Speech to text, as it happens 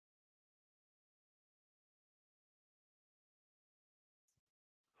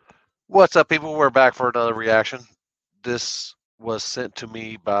What's up, people? We're back for another reaction. This was sent to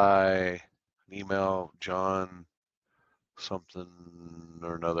me by an email, John something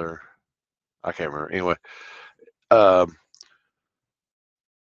or another. I can't remember. Anyway, I've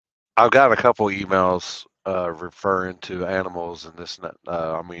got a couple emails referring to animals and this and that.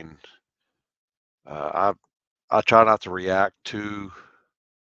 I try not to react to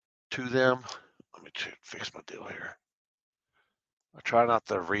them. Let me fix my deal here. I try not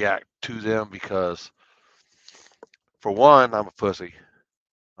to react to them because, for one, I'm a pussy.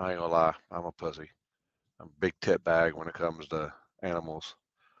 I ain't gonna lie, I'm a pussy. I'm a big tit bag when it comes to animals,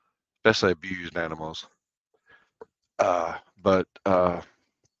 especially abused animals. But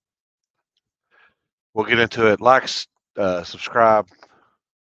we'll get into it. Like, subscribe,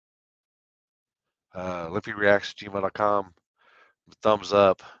 limpyreacts@gmail.com, thumbs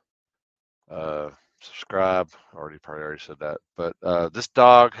up, subscribe. Probably already said that. But this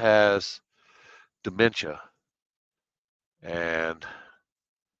dog has dementia, and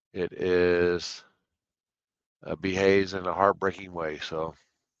it is behaves in a heartbreaking way. So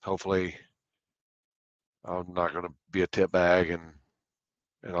hopefully, I'm not going to be a tit bag and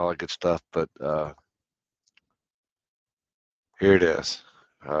all that good stuff. But here it is.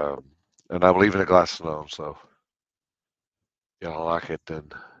 And I'm leaving a glass of snow, so y'all like it,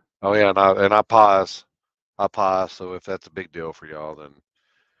 then. Oh yeah, and I pause. So if that's a big deal for y'all, then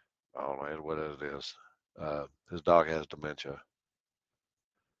I don't know what it is. His dog has dementia.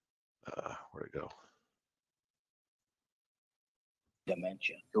 Where'd it go?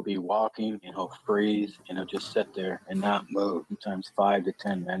 Dementia. He'll be walking and he'll freeze and he'll just sit there and not move, sometimes 5 to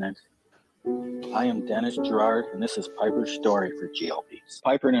 10 minutes. I am Dennis.Gerard, and this is Piper's story for GeoBeats.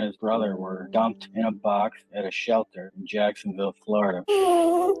 Piper and his brother were dumped in a box at a shelter in Jacksonville, Florida.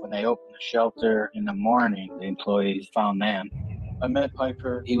 When they opened the shelter in the morning, the employees found them. I met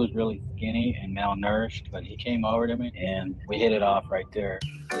Piper. He was really skinny and malnourished, but he came over to me and we hit it off right there.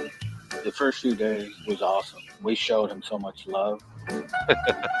 The first few days was awesome. We showed him so much love.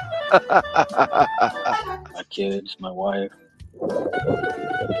 My kids, my wife.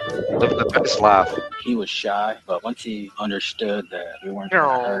 Living the best life. He was shy, but once he understood that we weren't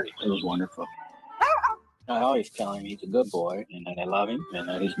going to hurt him, it was wonderful. I always tell him he's a good boy and that I love him and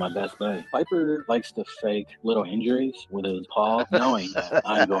that he's my best buddy. Piper likes to fake little injuries with his paw, knowing that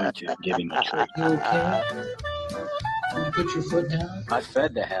I'm going to give him a treat. You okay? Can you put your foot down? I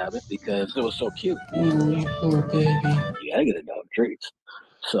fed the habit because it was so cute. Oh, you poor baby. You gotta get a dog treats.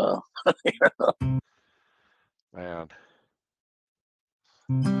 So, Man.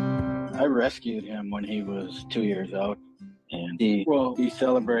 I rescued him when he was 2 years old. And he's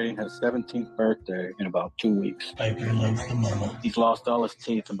celebrating his 17th birthday in about 2 weeks. Piper loves the mama. He's lost all his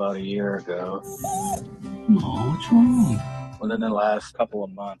teeth about a year ago. Oh, what's wrong? Within the last couple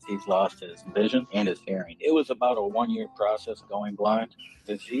of months, he's lost his vision and his hearing. It was about a 1-year process going blind.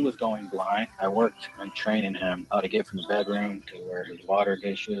 As he was going blind, I worked on training him how to get from the bedroom to where his water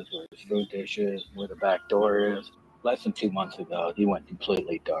dish is, where his food dish is, where the back door is. Less than 2 months ago, he went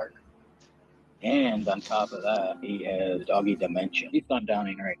completely dark. And on top of that, he has doggy dementia. He's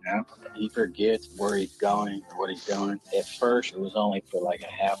sundowning right now. He forgets where he's going or what he's doing. At first, it was only for like a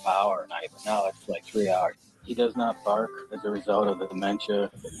half hour a night, but now it's like 3 hours. He does not bark as a result of the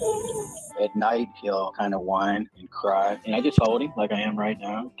dementia. At night, he'll kind of whine and cry. And I just hold him like I am right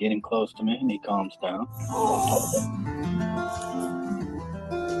now, get him close to me, and he calms down.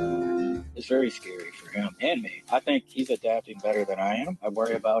 It's very scary for him and me. I think he's adapting better than I am. I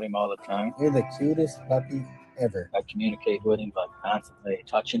worry about him all the time. You're the cutest puppy ever. I communicate with him by constantly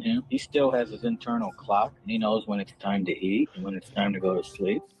touching him. He still has his internal clock, and he knows when it's time to eat and when it's time to go to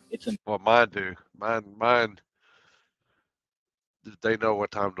sleep. Well, mine do. Mine. They know what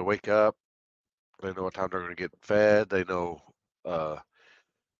time to wake up. They know what time they're going to get fed. They know the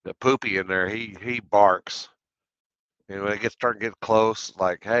Poopy in there. He barks, and when it starting to get close,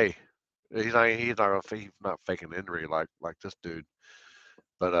 like, hey, he's not faking injury like this dude,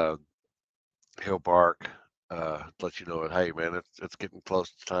 but he'll bark, let you know that, hey man, it's getting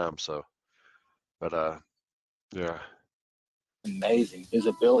close to time. So, but yeah. Amazing. His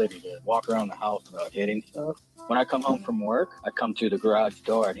ability to walk around the house without hitting stuff. When I come home from work, I come to the garage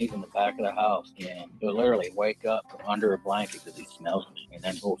door and he's in the back of the house, and he'll literally wake up from under a blanket because he smells me, and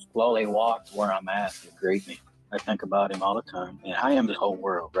then he'll slowly walk to where I'm at to greet me. I think about him all the time, and I am the whole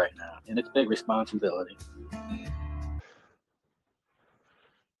world right now, and it's a big responsibility.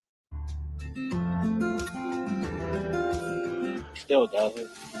 He still does it.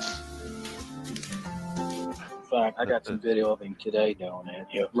 In fact, I got some video of him today doing it.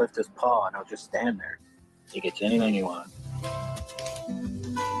 He'll lift his paw and he'll just stand there. He gets anything he wants.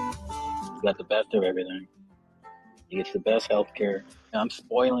 He's got the best of everything. He gets the best health care. I'm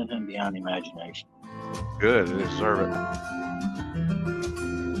spoiling him beyond imagination. Good, they deserve it.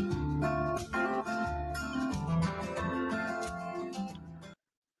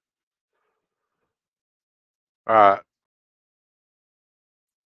 All right.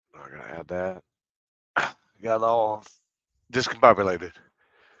 I'm gonna add that. Got it all discombobulated.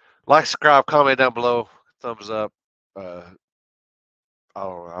 Like, subscribe, comment down below, thumbs up. I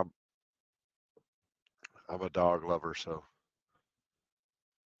don't know. I'm a dog lover, so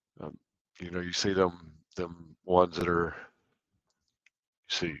you see them ones that are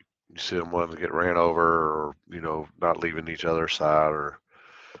you see them ones that get ran over, or not leaving each other's side, or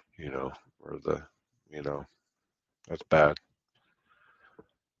or that's bad.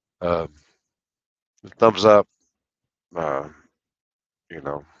 Um, thumbs up. Uh,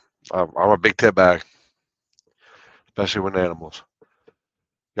 I'm a big tip bag, especially with animals.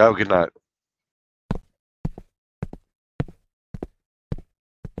 Y'all have a good night.